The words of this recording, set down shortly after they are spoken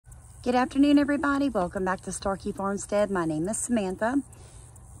Good afternoon, everybody. Welcome back to Starkey Farmstead. My name is Samantha.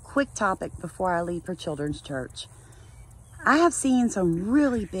 Quick topic before I leave for Children's Church. I have seen some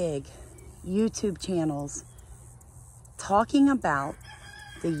really big YouTube channels talking about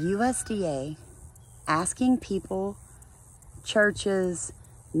the USDA asking people, churches,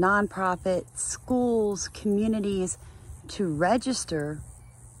 nonprofits, schools, communities to register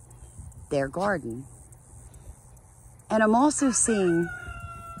their garden. And I'm also seeing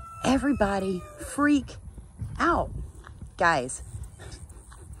everybody freak out. Guys,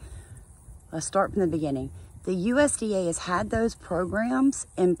 let's start from the beginning. The USDA has had those programs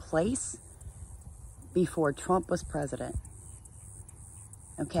in place before Trump was president.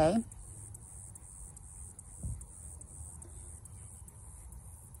 Okay?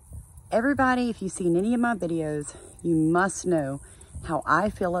 Everybody, if you've seen any of my videos, you must know how I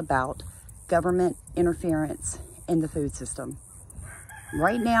feel about government interference in the food system.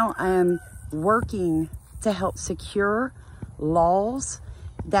 Right now, I am working to help secure laws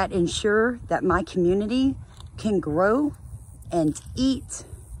that ensure that my community can grow and eat,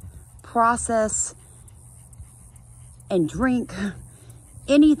 process, and drink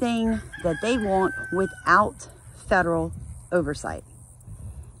anything that they want without federal oversight.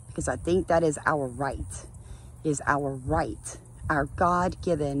 Because I think that is our right, our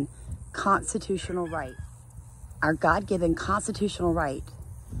God-given constitutional right, our God-given constitutional right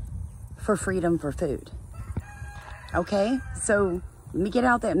for freedom for food. Okay, so let me get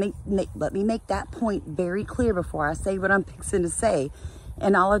out there and let me make that point very clear before I say what I'm fixing to say,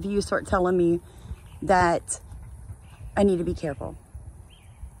 and all of you start telling me that I need to be careful.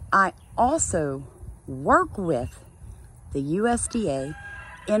 I also work with the USDA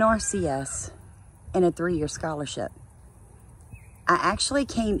NRCS in a 3-year scholarship. I actually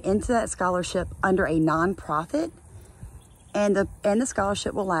came into that scholarship under a nonprofit, and the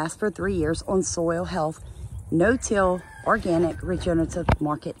scholarship will last for 3 years on soil health, no-till, organic, regenerative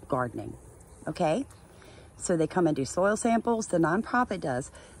market gardening. Okay? So they come and do soil samples, the nonprofit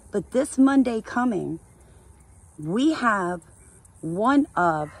does. But this Monday coming, we have one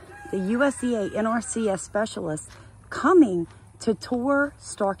of the USDA NRCS specialists coming to tour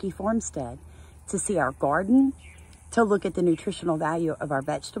Starkey Farmstead to see our garden, to look at the nutritional value of our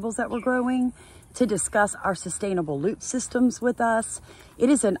vegetables that we're growing, to discuss our sustainable loop systems with us. It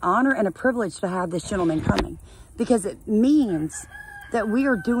is an honor and a privilege to have this gentleman coming, because it means that we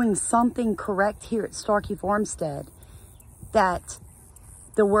are doing something correct here at Starkey Farmstead that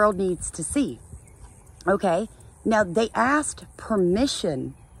the world needs to see. Okay, now they asked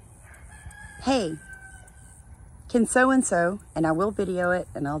permission. Hey, can so-and-so, and I will video it,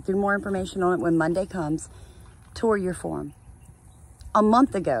 and I'll do more information on it when Monday comes, tour your farm? A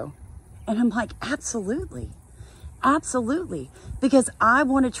month ago. And I'm like, absolutely. Absolutely. Because I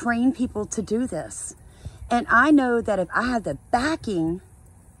want to train people to do this. And I know that if I have the backing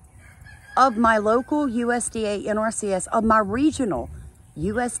of my local USDA NRCS, of my regional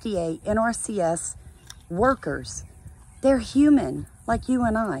USDA NRCS workers, they're human like you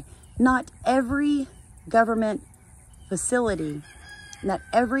and I. Not every government facility, not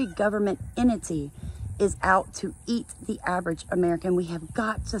every government entity is out to eat the average American. We have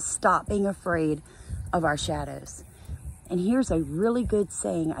got to stop being afraid of our shadows. And here's a really good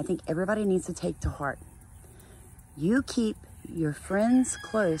saying I think everybody needs to take to heart. You keep your friends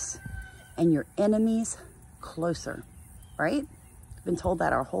close and your enemies closer, right? We've been told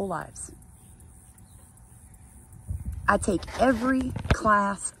that our whole lives. I take every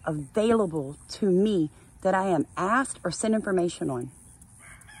class available to me that I am asked or sent information on.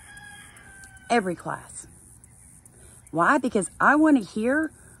 Every class. Why? Because I want to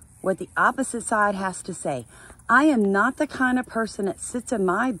hear what the opposite side has to say. I am not the kind of person that sits in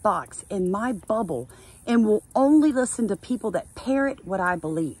my box, in my bubble, and will only listen to people that parrot what I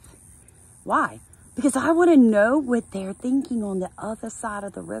believe. Why? Because I want to know what they're thinking on the other side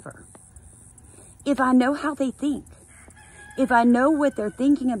of the river. If I know how they think, if I know what they're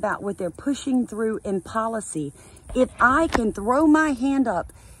thinking about, what they're pushing through in policy, if I can throw my hand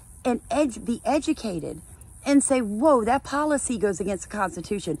up and be educated and say, whoa, that policy goes against the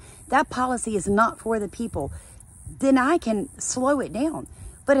Constitution, that policy is not for the people, then I can slow it down.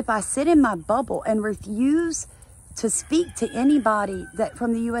 But if I sit in my bubble and refuse to speak to anybody that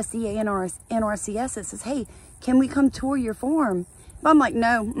from the USDA NRCS that says, hey, can we come tour your farm? If I'm like,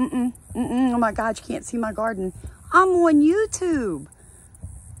 no, oh my God, you can't see my garden. I'm on YouTube.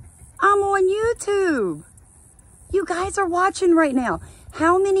 I'm on YouTube. You guys are watching right now.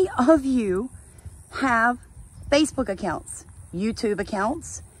 How many of you have Facebook accounts, YouTube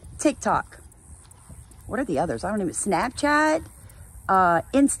accounts, TikTok? What are the others? I don't even, Snapchat,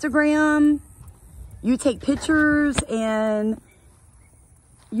 Instagram. You take pictures and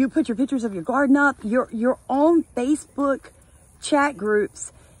you put your pictures of your garden up. You're on Facebook chat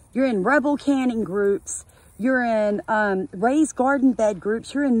groups. You're in Rebel Canning groups. You're in raised garden bed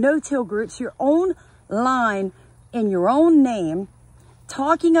groups. You're in no-till groups. You're online in your own name,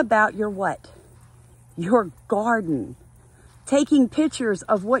 talking about your what? Your garden. Taking pictures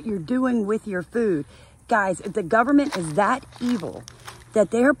of what you're doing with your food. Guys, if the government is that evil,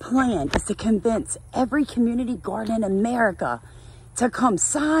 that their plan is to convince every community garden in America to come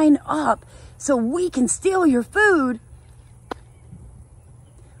sign up so we can steal your food,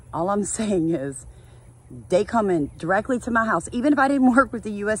 all I'm saying is they come in directly to my house. Even if I didn't work with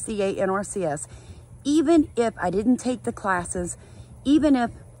the USDA, NRCS, even if I didn't take the classes, even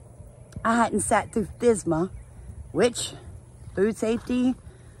if I hadn't sat through FSMA, which Food Safety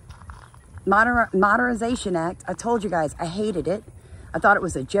Modernization Act, I told you guys I hated it. I thought it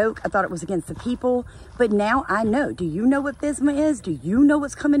was a joke. I thought it was against the people. But now I know. Do you know what FSMA is? Do you know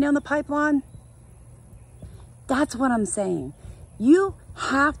what's coming down the pipeline? That's what I'm saying. You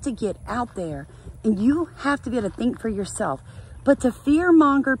have to get out there and you have to be able to think for yourself. But to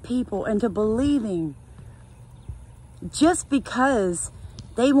fear-monger people into believing just because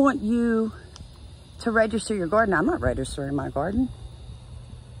they want you to register your garden. I'm not registering my garden.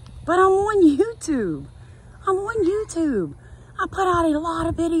 But I'm on YouTube. I'm on YouTube. I put out a lot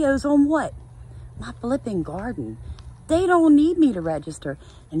of videos on what? My flipping garden. They don't need me to register.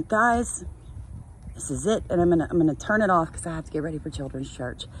 And guys, this is it. And I'm gonna turn it off because I have to get ready for children's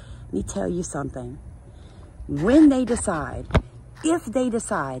church. Let me tell you something. When they decide, if they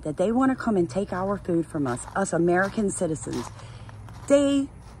decide that they want to come and take our food from us American citizens, they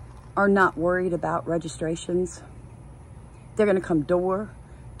are not worried about registrations. They're going to come door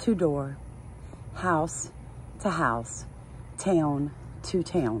to door, house to house, town to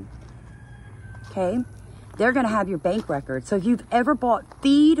town. Okay? They're going to have your bank record. So if you've ever bought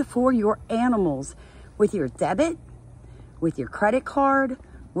feed for your animals with your debit, with your credit card,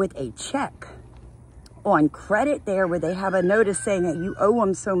 with a check, on credit there where they have a notice saying that you owe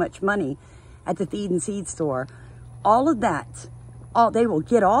them so much money at the feed and seed store, all of that, they will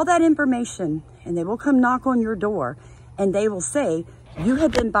get all that information and they will come knock on your door and they will say, you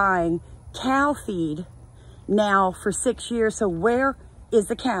have been buying cow feed now for 6 years. So where is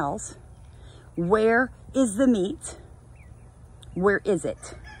the cows? Where is the meat? Where is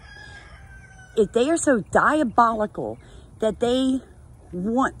it? If they are so diabolical that they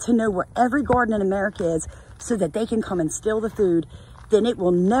want to know where every garden in America is so that they can come and steal the food, then it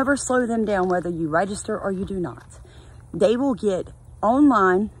will never slow them down whether you register or you do not. They will get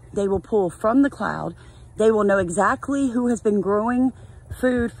online. They will pull from the cloud. They will know exactly who has been growing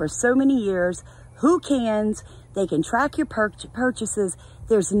food for so many years, who cans. They can track your purchases.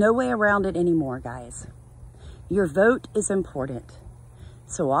 There's no way around it anymore, guys. Your vote is important.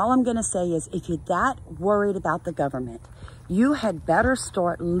 So all I'm going to say is if you're that worried about the government, you had better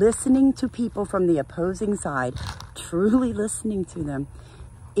start listening to people from the opposing side, truly listening to them.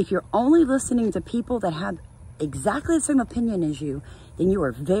 If you're only listening to people that have exactly the same opinion as you, then you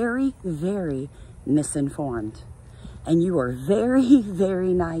are very, very misinformed. And you are very,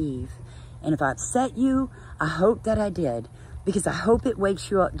 very naive. And if I upset you, I hope that I did, because I hope it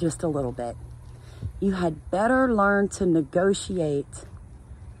wakes you up just a little bit. You had better learn to negotiate.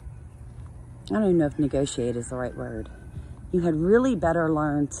 I don't even know if negotiate is the right word. You had really better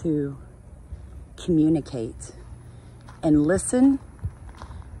learn to communicate and listen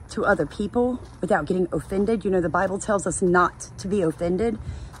to other people without getting offended. You know, the Bible tells us not to be offended.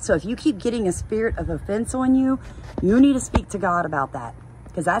 So if you keep getting a spirit of offense on you, you need to speak to God about that,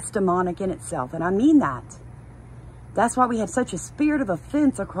 because that's demonic in itself. And I mean that. That's why we have such a spirit of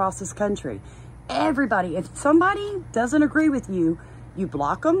offense across this country. Everybody, if somebody doesn't agree with you, you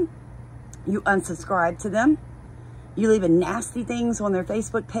block them, you unsubscribe to them, you leave nasty things on their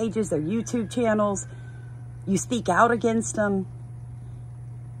Facebook pages, their YouTube channels. You speak out against them.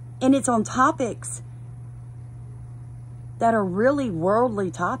 And it's on topics that are really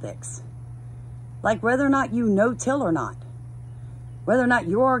worldly topics. Like whether or not you no-till or not. Whether or not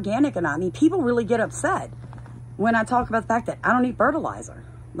you're organic or not. I mean, people really get upset when I talk about the fact that I don't eat fertilizer.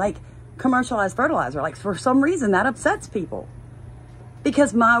 Like commercialized fertilizer. Like for some reason that upsets people.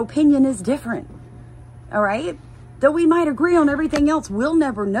 Because my opinion is different. All right? Though we might agree on everything else, we'll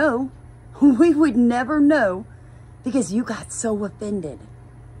never know. We would never know because you got so offended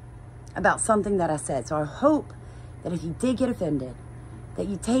about something that I said. So I hope that if you did get offended, that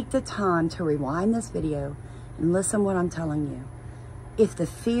you take the time to rewind this video and listen to what I'm telling you. If the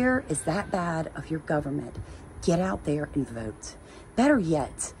fear is that bad of your government, get out there and vote. Better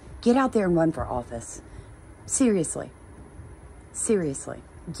yet, get out there and run for office. Seriously. Seriously.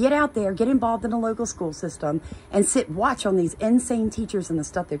 Get out there, get involved in the local school system, and watch on these insane teachers and the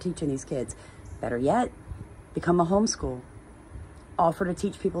stuff they're teaching these kids. Better yet, become a homeschool. Offer to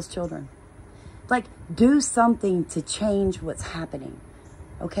teach people's children. Like, do something to change what's happening,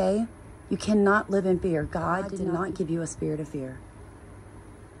 okay? You cannot live in fear. God did not give you a spirit of fear,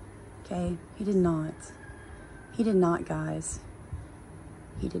 okay? He did not. He did not, guys.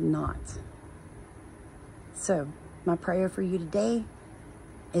 He did not. So, my prayer for you today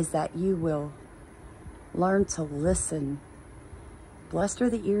is that you will learn to listen. Blessed are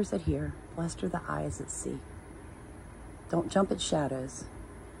the ears that hear. Blessed are the eyes that see. Don't jump at shadows.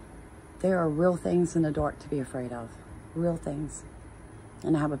 There are real things in the dark to be afraid of. Real things.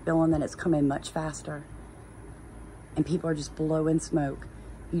 And I have a feeling that it's coming much faster. And people are just blowing smoke.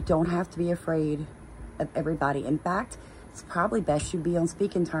 You don't have to be afraid of everybody. In fact, it's probably best you be on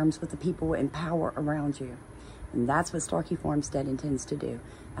speaking terms with the people in power around you. And that's what Starkey Farmstead intends to do.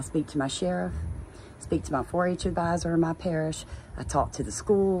 I speak to my sheriff, speak to my 4-H advisor in my parish. I talk to the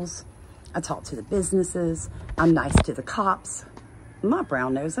schools. I talk to the businesses. I'm nice to the cops. I'm not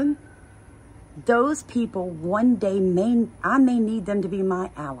brown-nosing. Those people, one day, I may need them to be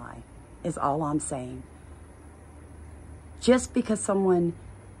my ally, is all I'm saying. Just because someone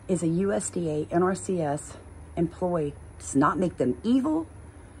is a USDA, NRCS employee does not make them evil.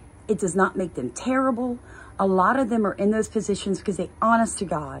 It does not make them terrible. A lot of them are in those positions because they, honest to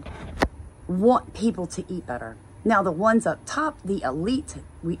God, want people to eat better. Now, the ones up top, the elite,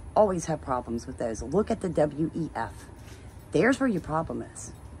 we always have problems with those. Look at the WEF. There's where your problem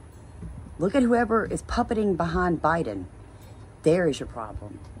is. Look at whoever is puppeting behind Biden. There is your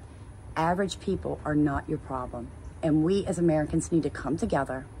problem. Average people are not your problem. And we as Americans need to come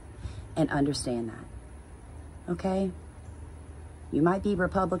together and understand that. Okay? You might be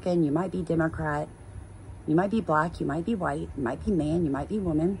Republican, you might be Democrat, you might be black, you might be white, you might be man, you might be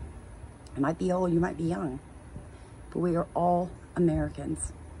woman, you might be old, you might be young. But we are all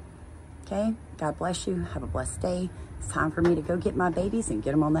Americans. Okay? God bless you. Have a blessed day. It's time for me to go get my babies and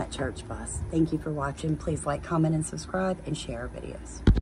get them on that church bus. Thank you for watching. Please like, comment, and subscribe, and share our videos.